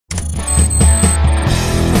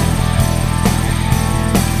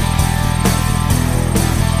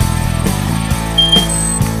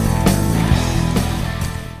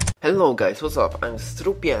Hello guys, what's up? I'm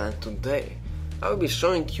Strupia and today I will be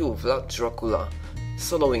showing you Vlad Dracula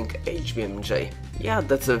soloing HBM J. Yeah,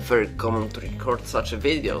 that's a very common to record such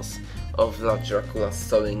videos of Vlad Dracula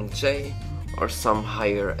soloing J or some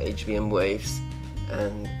higher HBM waves,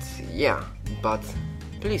 and yeah, but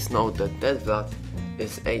please note that Vlad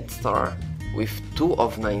is 8 star with 2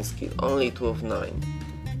 of 9 skill, only 2 of 9.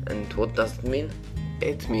 And what does it mean?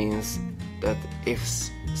 It means that if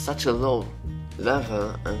such a low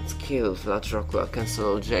level and skill Vlad Dracula can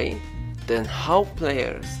solo J, then how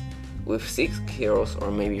players with 6 heroes or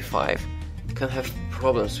maybe 5 can have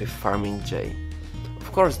problems with farming J?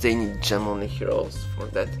 Of course they need gem only heroes for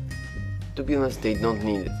that. To be honest, they don't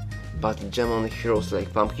need it, but gem only heroes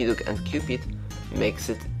like Pumpkin Duke and Cupid makes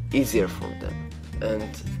it easier for them.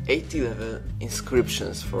 And 80 level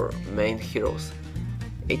inscriptions for main heroes.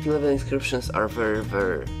 80 level inscriptions are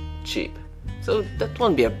very cheap, so that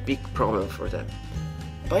won't be a big problem for them.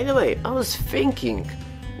 By the way, I was thinking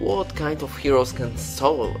what kind of heroes can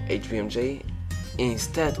solo HBM J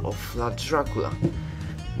instead of Vlad Dracula.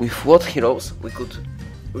 With what heroes we could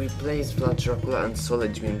replace Vlad Dracula and solo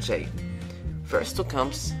HBM J? First who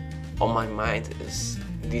comes on my mind is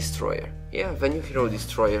Destroyer. Yeah, the new hero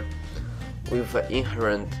Destroyer with the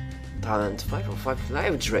inherent talent 505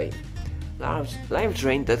 life drain. Life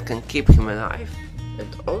drain that can keep him alive, and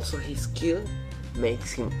also his skill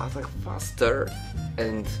makes him attack faster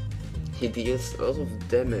and he deals a lot of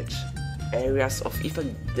damage, areas of effect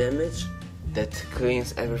damage that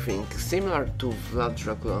cleans everything, similar to Vlad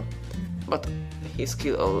Dracula, but his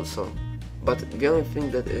skill also. But the only thing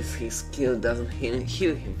that is his skill doesn't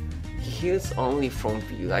heal him, he heals only from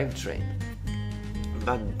the life drain.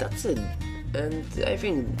 But that's it, and I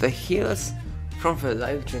think the heals from the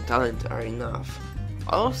life drain talent are enough.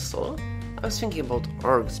 Also, I was thinking about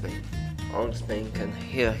Orcsbane. Orcsbane can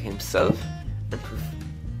heal himself, and with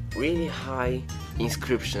really high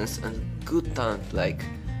inscriptions and good talent like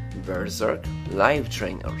Berserk, Life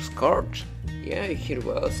Drain or Scourge. Yeah, you hear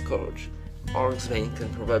well, Scourge. Orcsbane can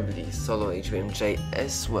probably solo HBM J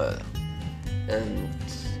as well. And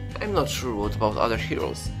I'm not sure what about other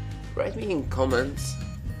heroes. Write me in comments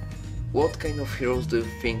what kind of heroes do you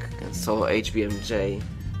think can solo HBM J,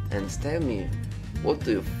 and tell me what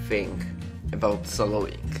do you think about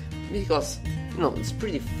soloing, because it's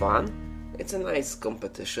pretty fun, it's a nice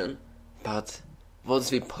competition, but what's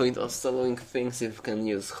the point of soloing things if you can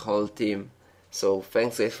use whole team? So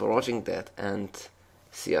thanks guys for watching that, and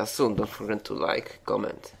see you soon. Don't forget to like,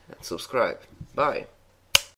 comment and subscribe. Bye.